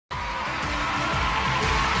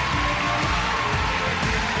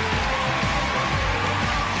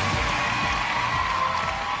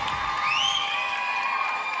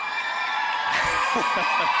very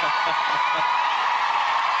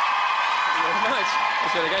much.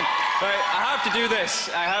 Let's do it again. Right, I have to do this.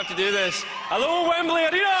 I have to do this. Hello, Wembley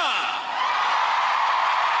Arena!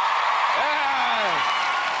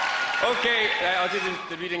 Okay, I'll do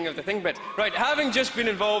the reading of the thing bit. Right, having just been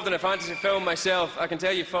involved in a fantasy film myself, I can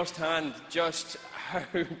tell you firsthand just how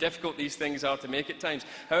difficult these things are to make at times.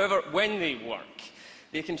 However, when they work,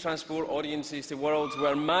 they can transport audiences to worlds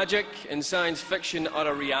where magic and science fiction are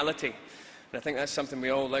a reality. And I think that's something we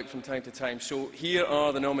all like from time to time. So here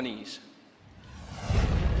are the nominees.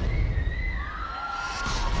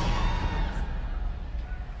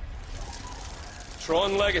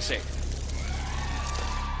 Tron Legacy.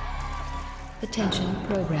 Attention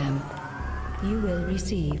program. You will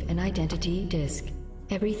receive an identity disc.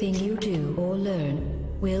 Everything you do or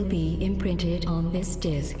learn will be imprinted on this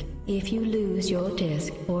disc. If you lose your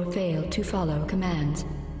disc or fail to follow commands,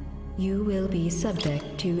 you will be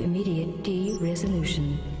subject to immediate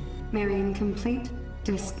de-resolution. Mirroring complete.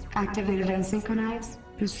 Disc activated and synchronized.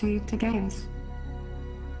 Proceed to games.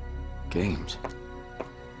 Games?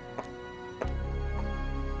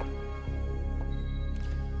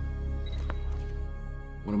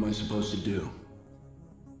 What am I supposed to do?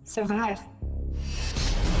 Survive.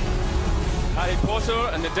 Harry Potter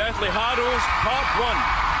and the Deathly Hallows, Part 1.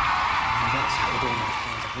 That's how we're doing it.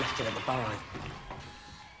 I've left it at the burrow.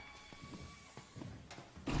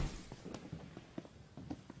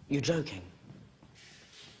 You're joking?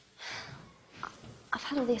 I've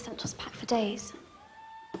had all the essentials packed for days,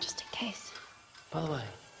 just in case. By the way,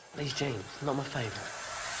 these jeans, not my favourite.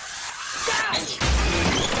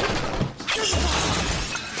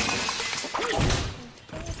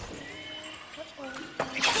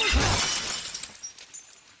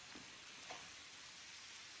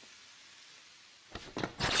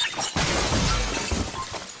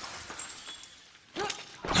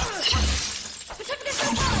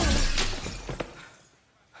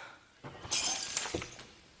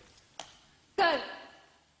 Go.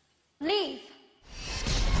 Leave.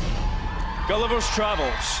 Gulliver's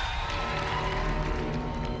Travels.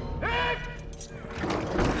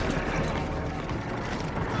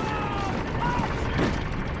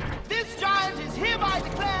 This giant is hereby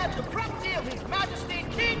declared the property of His Majesty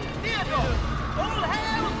King Theodore. All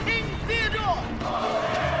hail King Theodore! All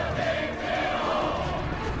hail King Theodore!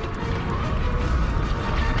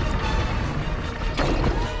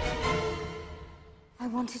 I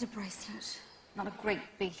wanted a bracelet, not a great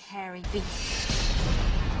big hairy beast.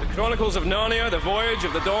 The Chronicles of Narnia, The Voyage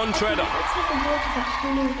of the Dawn Treader.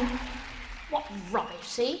 What rubbish,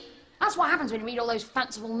 see? That's what happens when you read all those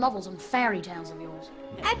fanciful novels and fairy tales of yours.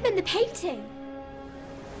 Edmund the painting.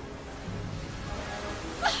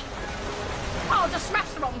 Oh, just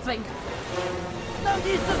smashed the wrong thing. No,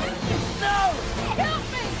 Jesus! No! Help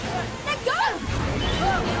me! Let go!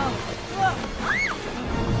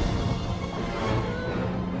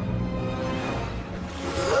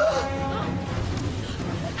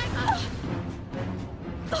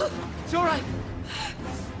 It's all right.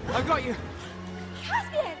 I've got you.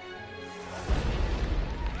 Caspian!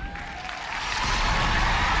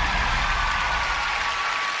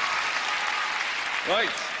 Right.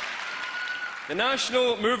 The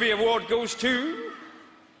National Movie Award goes to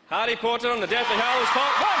Harry Potter and the Deathly Hallows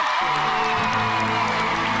Part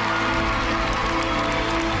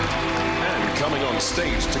 1. And coming on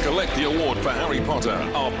stage to collect the award for Harry Potter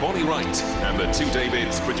are Bonnie Wright and the two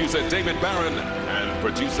Davids, producer David Barron and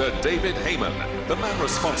producer David Heyman, the man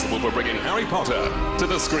responsible for bringing Harry Potter to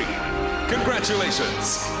the screen.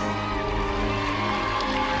 Congratulations.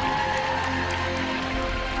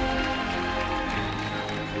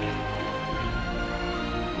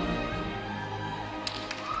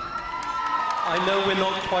 I know we're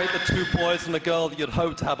not quite the two boys and a girl that you'd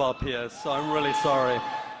hoped to have up here, so I'm really sorry.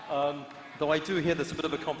 Though I do hear there's a bit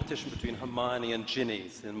of a competition between Hermione and Ginny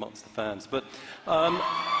amongst the fans. But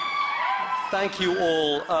thank you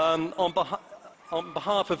all. On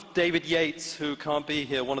behalf of David Yates, who can't be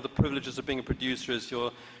here, one of the privileges of being a producer is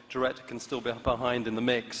your director can still be behind in the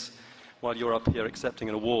mix while you're up here accepting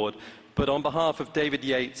an award. But on behalf of David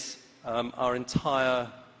Yates, our entire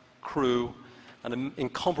crew, an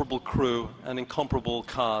incomparable crew, an incomparable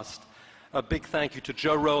cast. A big thank you to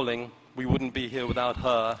Jo Rowling. We wouldn't be here without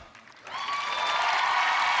her.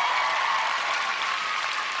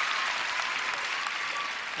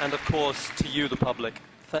 And of course, to you, the public,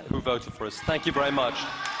 who voted for us. Thank you very much.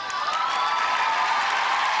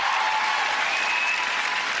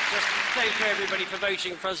 Just thank you, everybody, for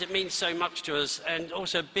voting for us. It means so much to us. And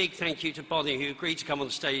also a big thank you to Bonnie, who agreed to come on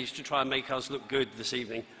stage to try and make us look good this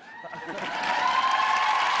evening. Yeah,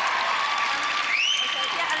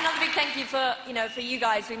 and another big thank you for, for you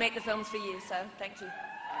guys. We make the films for you, so thank you.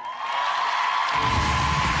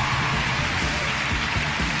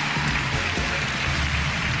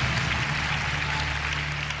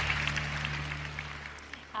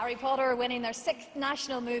 Harry Potter are winning their 6th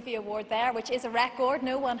National Movie Award there, which is a record.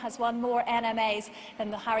 No one has won more NMAs than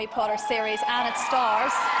the Harry Potter series and its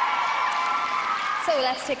stars. So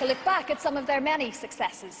let's take a look back at some of their many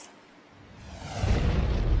successes.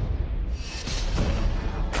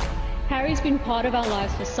 Harry's been part of our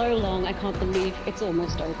lives for so long, I can't believe it's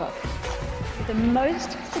almost over. The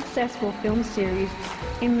most successful film series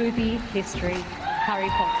in movie history, Harry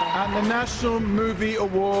Potter. And the National Movie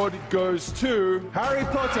Award goes to Harry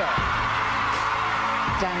Potter.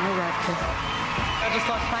 Daniel Radcliffe. I'd just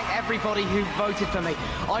like to thank everybody who voted for me.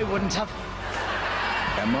 I wouldn't have...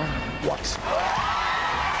 Emma Watson.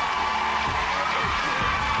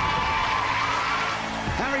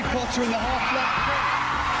 Harry Potter and the Half-Blood Prince.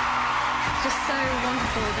 It's just so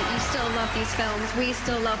wonderful that you still love these films. We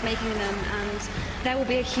still love making them, and there will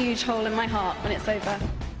be a huge hole in my heart when it's over.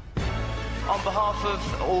 On behalf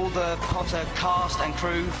of all the Potter cast and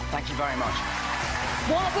crew, thank you very much.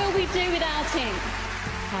 What will we do without him?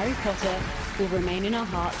 Harry Potter will remain in our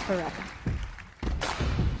hearts forever.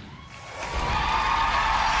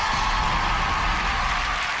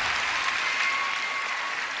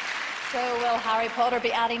 So will Harry Potter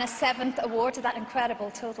be adding a 7th award to that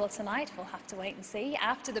incredible total tonight? We'll have to wait and see.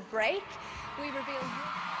 After the break, we reveal...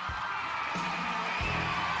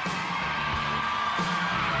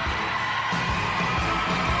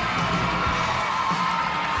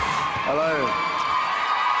 Hello.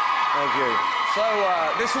 Thank you. So,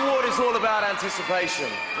 this award is all about anticipation.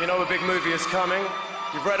 You know a big movie is coming.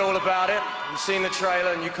 You've read all about it. You've seen the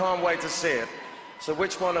trailer, and you can't wait to see it. So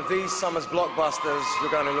which one of these summer's blockbusters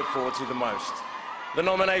you're going to look forward to the most? The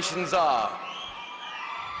nominations are...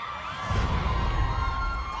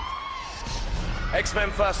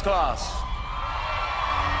 X-Men First Class.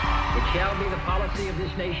 It shall be the policy of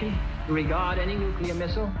this nation to regard any nuclear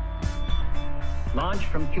missile launched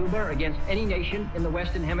from Cuba against any nation in the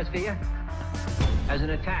Western Hemisphere as an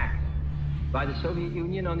attack by the Soviet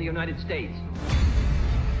Union on the United States.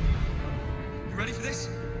 You ready for this?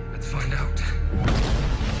 Let's find out.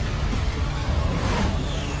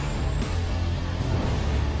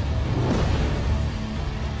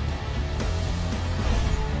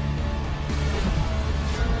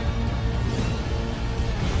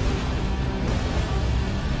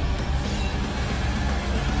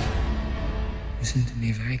 Listen to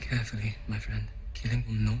me very carefully, my friend. Killing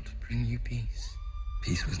will not bring you peace.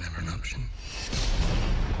 Peace was never an option.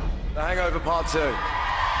 The Hangover Part 2.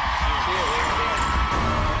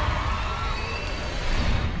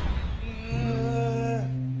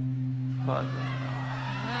 What?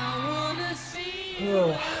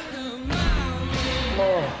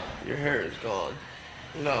 Oh, your hair is gone.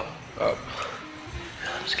 No. Oh.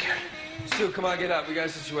 I'm scared. Stu, come on, get up. We gotta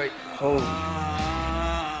situate. Oh.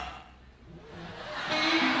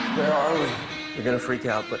 Where are we? You're gonna freak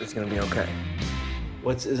out, but it's gonna be okay.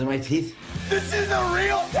 Is it my teeth? This is a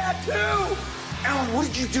real tattoo! Alan, what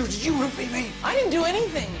did you do? Did you roofie me? I didn't do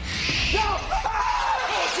anything. No!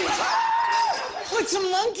 Like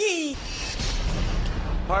some monkey!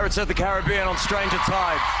 Pirates of the Caribbean on Stranger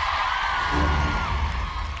Tides.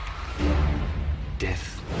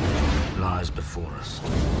 Death lies before us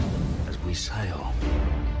as we sail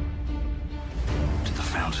to the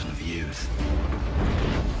fountain of youth.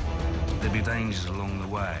 There'll be dangers along the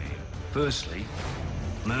way. Firstly,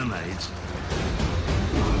 mermaids,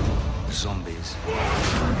 zombies,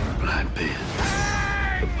 Blackbeard,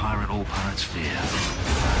 the pirate all pirates fear.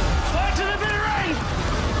 Fly to the bitter end!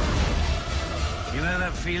 You know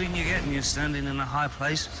that feeling you get when you're standing in a high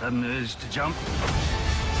place? Sudden urge to jump?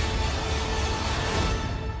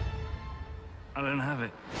 I don't have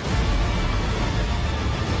it.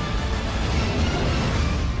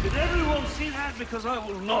 Did everyone see that? Because I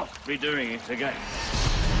will not be doing it again.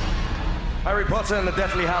 Harry Potter and the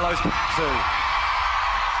Deathly Hallows Part 2.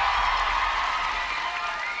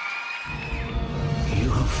 You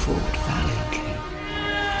have fought valiantly.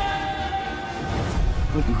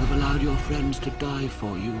 But you have allowed your friends to die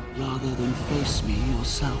for you rather than face me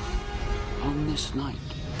yourself on this night.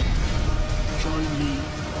 Join me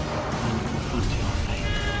and confront your fate.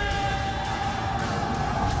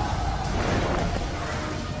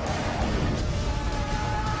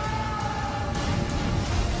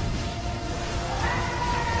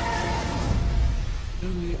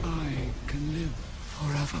 Only I can live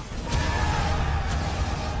forever.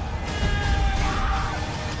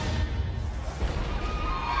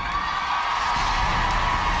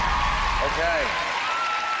 Okay.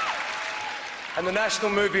 And the National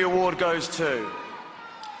Movie Award goes to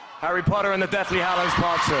Harry Potter and the Deathly Hallows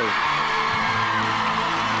Part 2.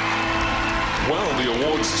 Well, the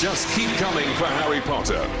awards just keep coming for Harry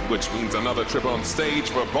Potter, which means another trip on stage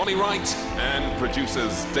for Bonnie Wright and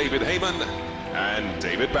producers David Heyman and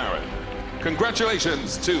David Barron.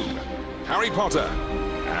 Congratulations to Harry Potter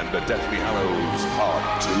and the Deathly Hallows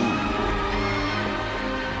Part 2.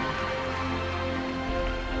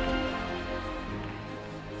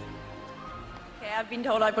 I've been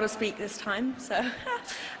told I've got to speak this time, so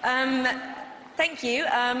thank you.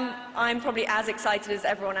 I'm probably as excited as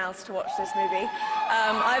everyone else to watch this movie.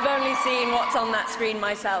 I've only seen what's on that screen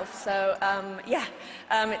myself, so yeah.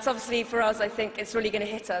 It's obviously for us, I think it's really going to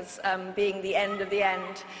hit us, being the end of the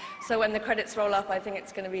end. So when the credits roll up, I think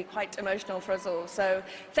it's going to be quite emotional for us all. So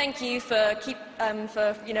thank you for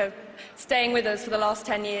staying with us for the last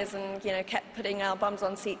 10 years and kept putting our bums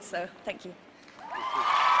on seats. So thank you.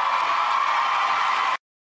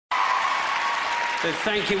 So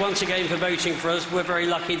thank you once again for voting for us. We're very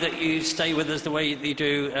lucky that you stay with us the way you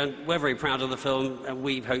do, and we're very proud of the film, and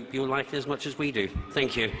we hope you'll like it as much as we do.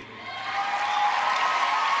 Thank you.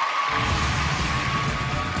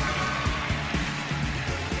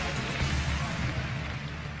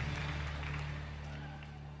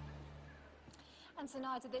 And so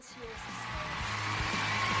now to this year's...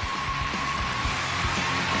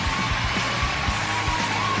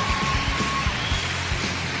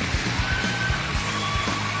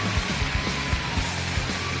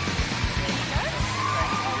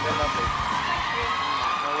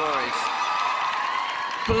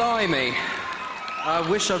 Blimey. I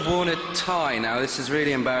wish I'd worn a tie now. This is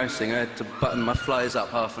really embarrassing. I had to button my flies up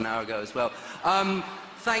half an hour ago as well.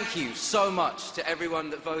 Thank you so much to everyone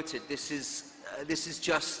that voted. This is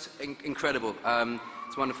just incredible.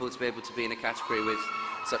 It's wonderful to be able to be in a category with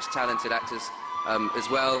such talented actors as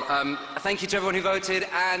well. Thank you to everyone who voted,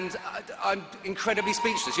 and I'm incredibly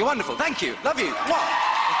speechless. You're wonderful. Thank you. Love you.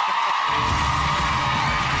 Mwah.